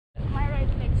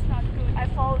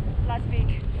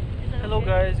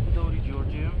guys, Gudauri,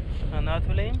 Georgia.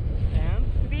 Anatoly and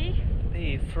B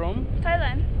from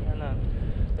Thailand. Thailand.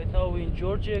 Right now we're in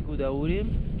Georgia, Gudauri,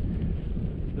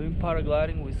 doing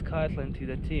paragliding with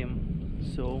SkyAtlantida Team.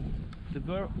 So the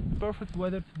perfect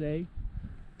weather today.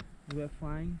 We are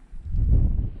flying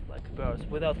like birds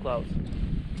without clouds.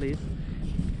 Please,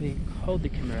 hold the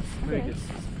camera. Very good.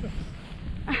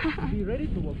 Be ready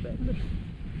to walk back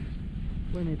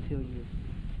when I tell you.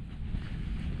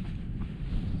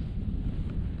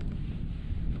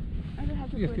 I don't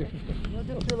have to put it. No,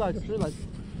 just relax.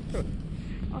 Okay.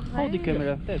 Hold the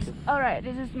camera. That's it. Alright,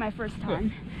 this is my first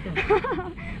time.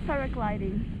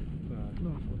 Paragliding.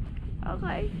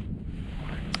 Okay.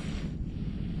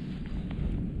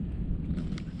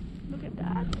 Look at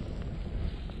that.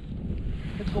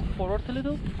 Let's go forward a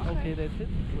little. Okay. Okay, that's it.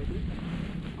 Wait.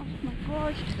 Oh my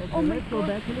gosh. Okay, Oh my let's go gosh.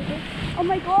 back a little. Oh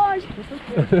my gosh. It's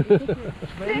okay.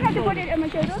 Do you have to put it on my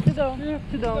shoulder? Sit down. Yeah,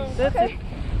 sit down. That's Okay. it.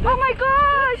 Oh my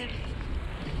gosh.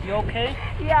 You okay?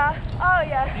 Yeah. Oh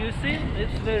yeah. You see?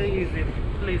 It's very easy.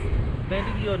 Please,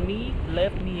 bending your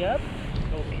left knee up.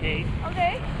 Okay.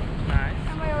 Okay. Nice.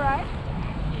 Am I alright?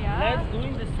 Yeah. Let's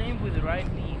doing the same with the right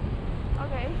knee.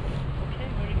 Okay. Okay,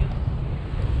 very good.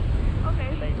 Okay.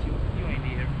 Thank you. You ain't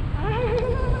here.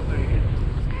 Very good.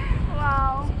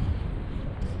 Wow.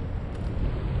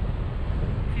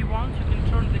 If you want, you can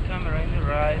turn the camera in the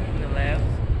right, in the left.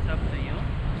 It's up to you.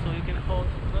 So you can hold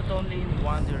not only in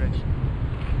one direction.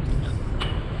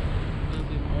 It will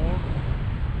be more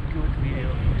good video.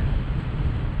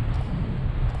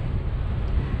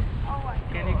 Oh my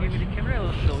gosh. Can you give me the camera? I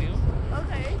will show you.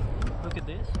 Okay. Look at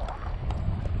this.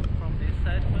 From this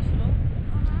side possible.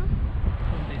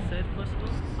 From this side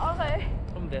possible. Okay.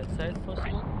 From that side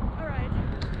possible. Alright.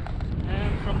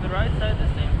 And from the right side the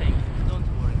same thing. Don't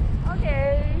worry.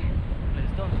 Okay.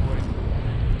 Please don't worry.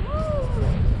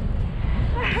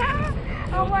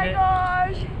 Oh my Okay.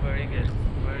 gosh. Very good.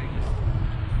 Very good.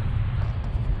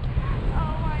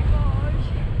 Oh my gosh.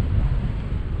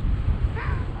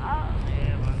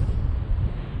 Yeah, man.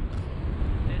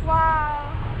 This is Wow.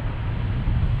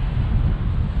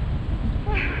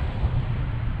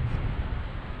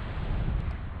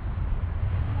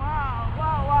 Wow,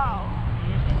 wow, wow.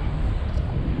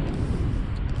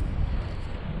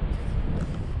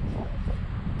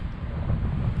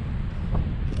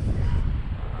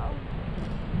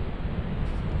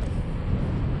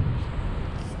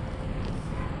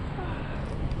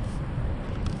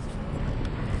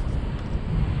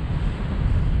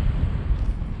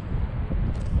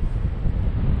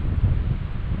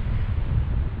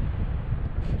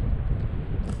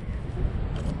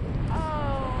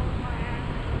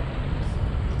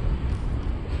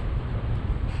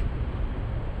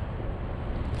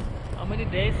 How many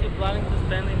days you planning to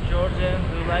spend in Georgia?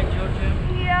 Do you like Georgia?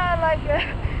 Yeah, like,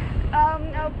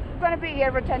 I'm gonna be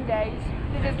here for 10 days.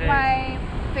 This 10 is days. my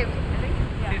fifth, I think.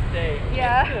 Yeah. Fifth day.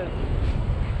 Yeah. It's good.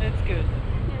 It's good.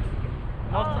 Yes.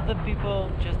 Most of the people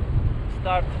just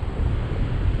start,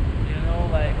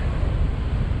 like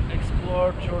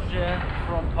explore Georgia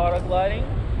from paragliding.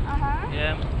 Uh-huh.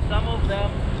 Yeah. Some of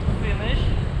them finish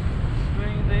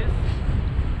doing this.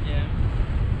 Yeah.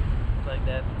 Like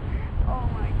that. Oh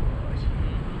my gosh.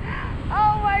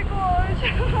 Oh my gosh. You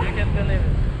can believe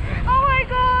it. Oh my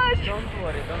gosh. Don't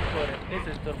worry. This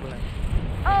is turbulent.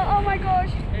 Oh my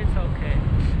gosh. It's okay.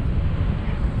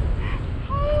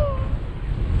 Oh.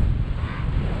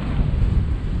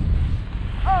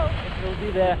 It will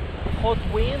be the hot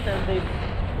wind and they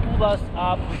pull us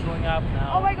up. We're going up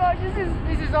now. Oh my gosh, this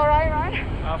is alright, right?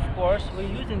 Of course, we're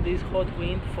using this hot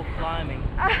wind for climbing.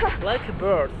 Like a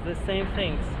bird, the same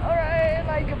things. Alright,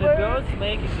 like a The bird. birds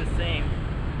make it the same,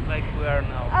 like we are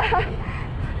now.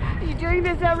 You doing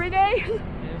this every day?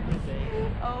 Every day.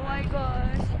 Oh my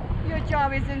gosh. Your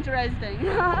job is interesting. This is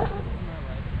my life.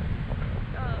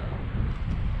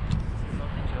 This is not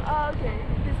a job. Okay,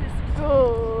 this is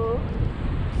cool.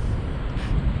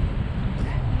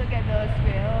 Look at those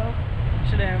fields.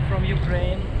 Actually, I'm from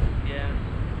Ukraine. Yeah.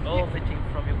 All of the team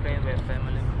from Ukraine, we have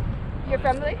family. Your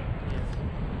family? Yes.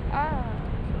 Ah.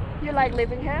 You like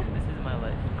living here? This is my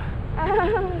life.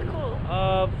 Cool.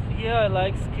 Yeah, I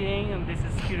like skiing, and this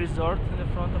is ski resort in the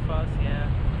front of us. Yeah,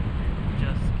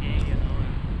 just skiing, and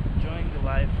enjoying the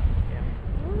life. Yeah,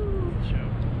 Ooh.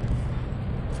 sure.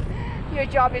 Your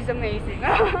job is amazing.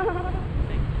 Thank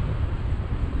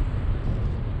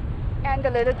you. And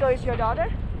the little girl is your daughter?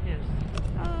 Yes,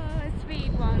 Oh, a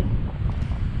sweet one.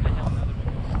 I have another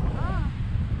one. Ah.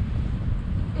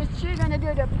 Is she gonna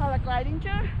do the paragliding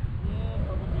tour? Yeah,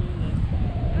 probably.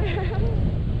 Yes.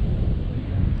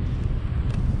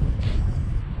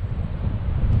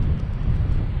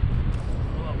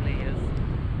 Probably yes.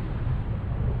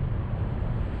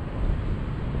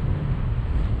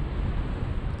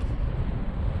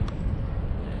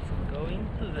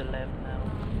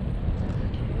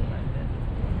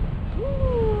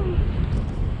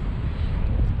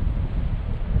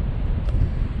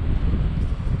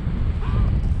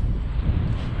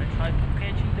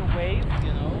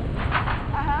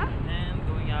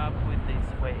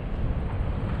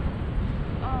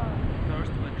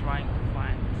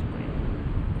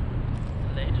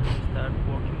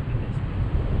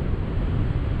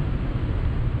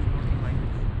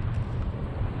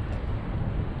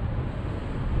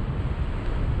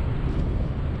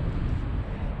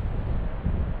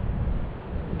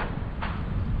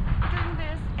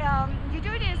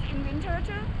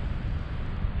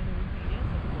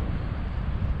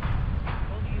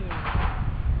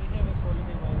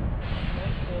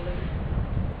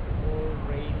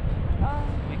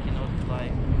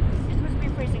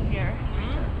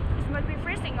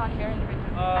 going on here in the winter?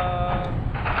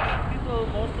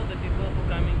 Most of the people who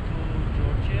coming to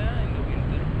Georgia in the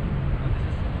winter, this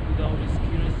is Gudauri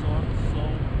ski resort, so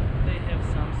they have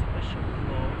some special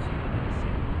clothes you can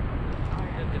see.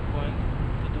 At the point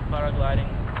to do paragliding,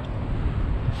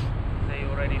 they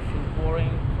already feel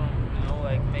boring from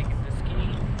like making the ski.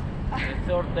 The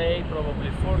third day,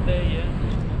 probably fourth day, yeah.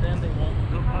 And then they want to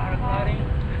do paragliding.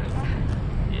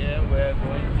 Yeah, we're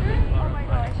going to do paragliding. Oh my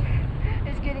gosh,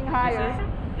 it's getting higher.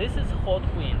 This is hot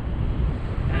wind.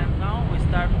 And now we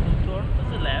start to turn to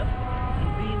the left and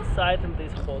be inside in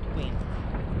this hot wind.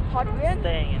 Hot wind?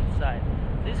 Staying inside.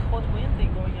 This hot wind,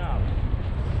 they're going up.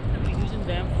 And we're using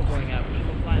them for going up,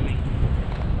 for climbing.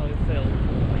 How you feel?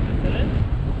 You feel it?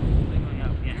 They're going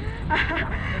up, yeah.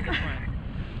 That's the point.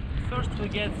 First we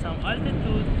get some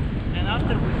altitude, and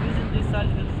after we're using this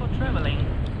altitude for traveling.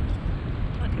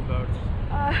 Like a bird.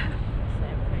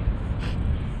 Same thing.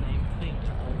 Same thing.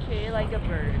 Okay, like a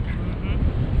bird.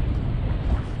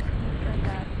 Like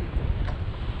that.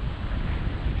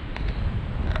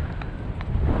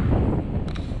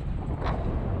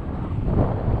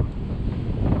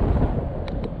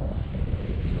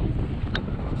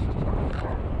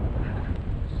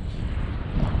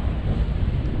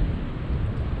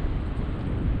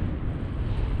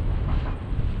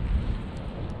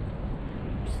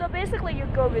 So basically you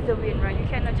go with the wind, right? You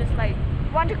cannot just like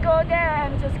want to go there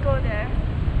and just go there.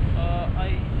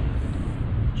 I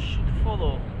should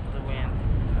follow the wind,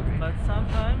 but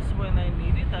sometimes when I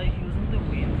need it, I use the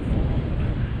wind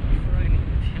for I need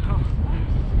it,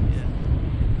 Yeah.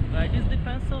 But it just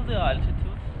depends on the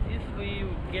altitude. If we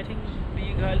getting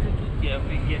big altitude, yeah,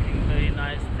 we're getting very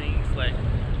nice things like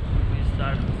we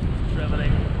start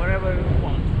traveling wherever we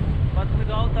want. But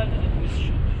without altitude, we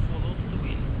should follow the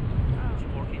wind. It's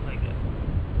working like that.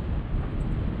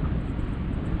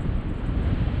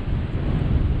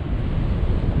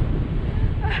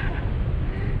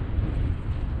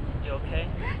 You okay?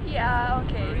 Yeah,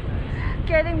 okay. Very nice.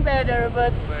 Getting better,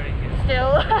 but Very good.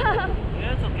 still.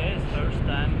 Yeah, it's okay. It's first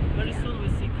time. Very soon we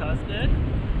see Kazbek.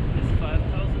 It's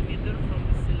 5,000 meters from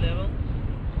the sea level.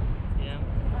 Yeah.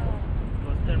 It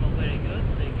was thermal very good.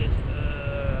 They get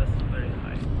very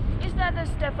high. Is that the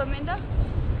Stefaminda?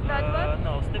 That one?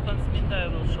 No, Stepan Sminda I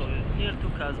will show you. Near to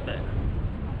Kazbek.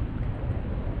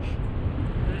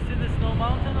 Do you see the snow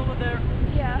mountain over there?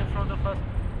 Yeah. In front of us?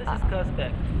 This is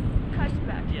Kazbek.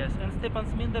 Kashbak. Yes, and Stepan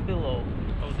Sminda below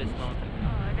of this mountain.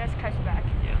 Oh, that's Kashbak.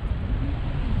 Yeah.